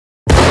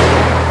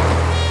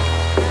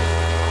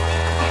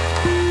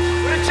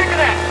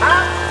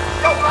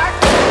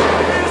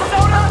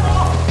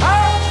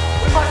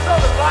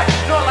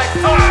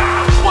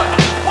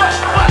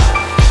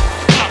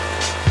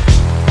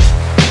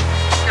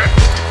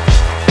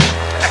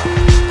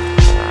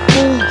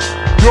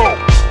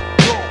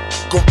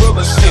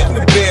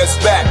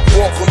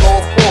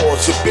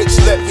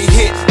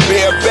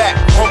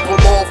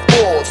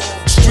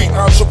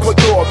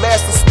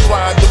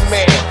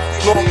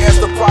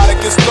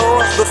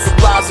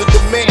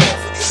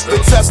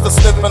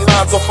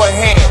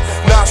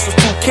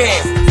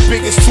can,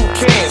 big as 2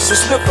 cans, so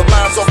snip the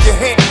lines off your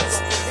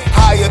hands.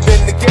 Higher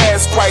than the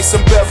gas price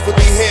in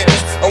Beverly Hills.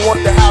 I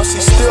wonder how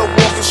she's still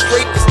walking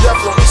straight, it's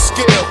definitely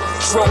skill.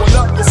 Growing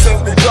up, this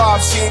ain't the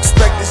job she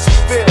expected she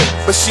feel,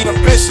 but she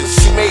ambitious,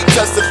 she made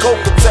test the coke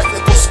a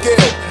technical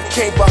skill.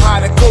 Came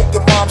behind the coke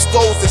that mom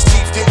stole that she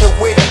didn't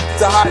wear,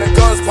 to hide the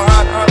guns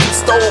behind Auntie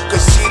stole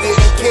cause she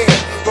didn't care.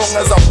 Long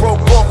as I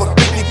broke off a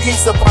 50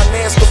 piece of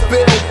finance to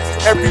build.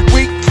 Every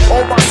week,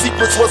 all my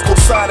secrets was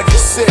consigned and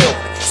concealed.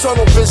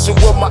 Tunnel vision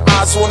with my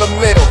eyes on the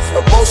middle.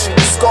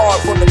 Emotionally scarred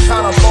from the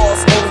kind of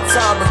loss only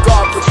time and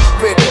God could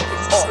repair.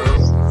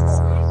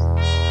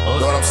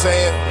 Know what I'm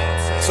saying?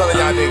 Telling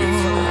y'all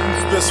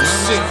niggas, spit some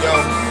shit, yo.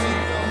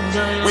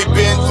 We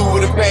been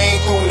through the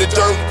pain, through the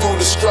dirt, through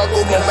the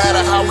struggle. No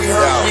matter how we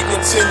hurt, we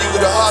continue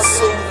to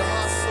hustle.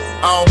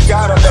 I don't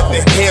gotta let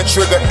the hair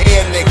trigger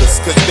air niggas,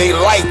 cause they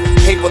light,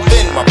 paper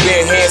thin, my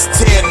bare hands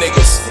tear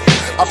niggas.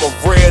 I'm a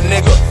rare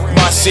nigga,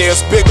 my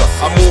share's bigger.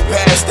 I move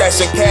past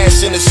stashing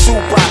cash in the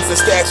shoebox and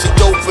stashing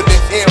dope for the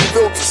air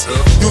filters.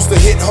 Used to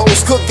hit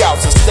hoes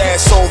cookouts and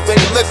stash all they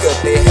liquor.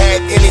 They had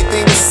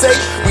anything to say,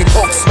 we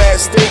poke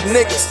smash steak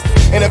niggas.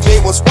 And if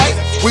they was white,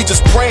 we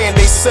just praying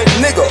they say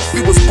nigga.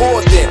 We was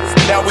bored then,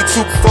 now we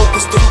too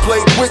focused to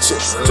play with you.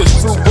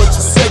 Just do what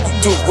you said you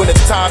do when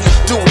it's time to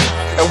do it.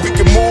 And we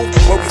can move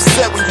when we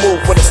said we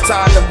move when it's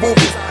time to move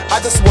it. I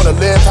just wanna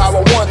live how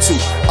I want to.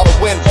 I'll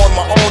win on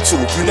my own too.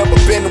 If you never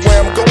been where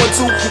I'm going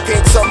to, you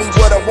can't tell me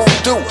what I won't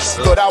do.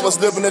 Thought I was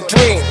living a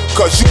dream,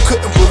 cause you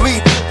couldn't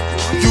believe it.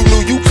 You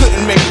knew you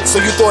couldn't make it, so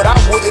you thought I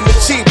wouldn't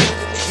achieve it.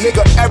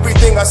 Nigga,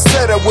 everything I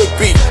said I would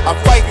be, I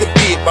fight to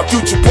be it. My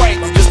future bright,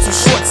 you just too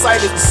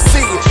short-sighted to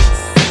see it.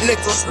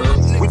 Nigga,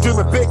 we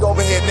dreaming big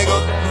over here, nigga.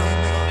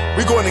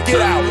 We gonna get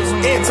ours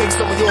and take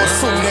some of yours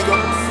too, nigga.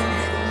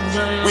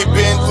 We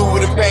been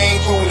through the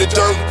pain, through the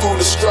dirt, through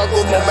the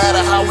struggle. No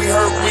matter how we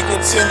hurt, we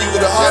continue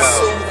to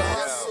hustle.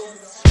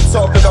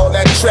 Talking all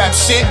that trap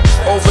shit,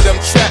 over them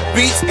trap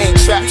beats, ain't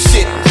trap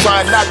shit.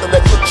 Trying not to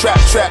let the trap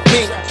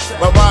me.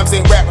 My rhymes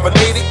ain't rap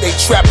related, they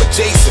trap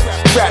adjacent.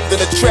 Trapped in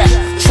a trap,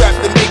 trapped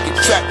to make it.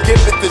 Trap give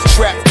it, the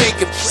trap take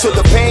it. To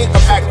the pain,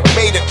 I'm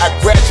acclimated, I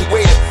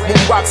graduated.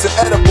 Moonwalks and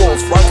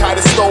edibles,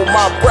 bronchitis stole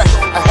my breath,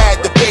 I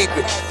had to vape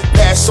it.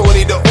 Passed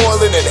shorty the oil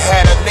and it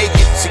had her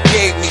naked. She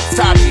gave me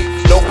Taki,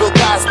 no Bill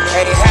Cosby,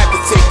 I ain't had to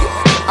take it.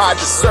 I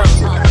deserve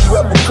it. You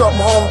ever come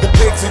home to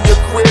pigs in your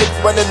crib,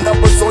 running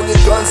numbers on your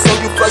gun so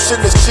you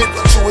flushing the shit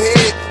that you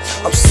hid?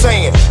 I'm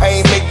saying, I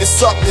ain't make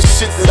this up, this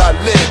shit that I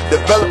live.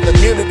 Developed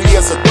immunity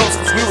as adults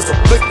cause we was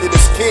afflicted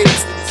as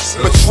kids.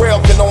 Betrayal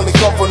can only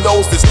come from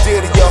those that's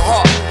dear to your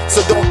heart.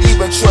 So don't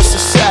even trust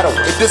your shadow,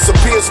 it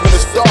disappears when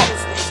it's dark.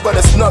 But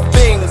it's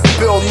nothing,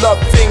 build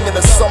nothing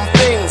into some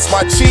things.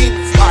 My chi,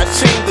 I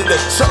changed into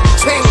Chuck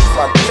Change,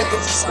 my nigga.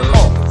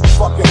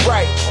 Fucking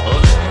right.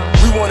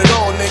 We want it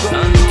all, nigga.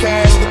 The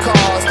cash, the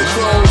cars, the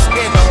clothes,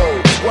 and the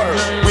hoes. Word.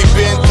 We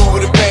been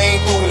through the pain,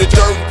 through the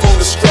dirt,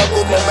 through the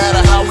struggle. No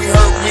matter how we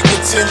hurt, we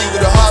continue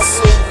to hustle.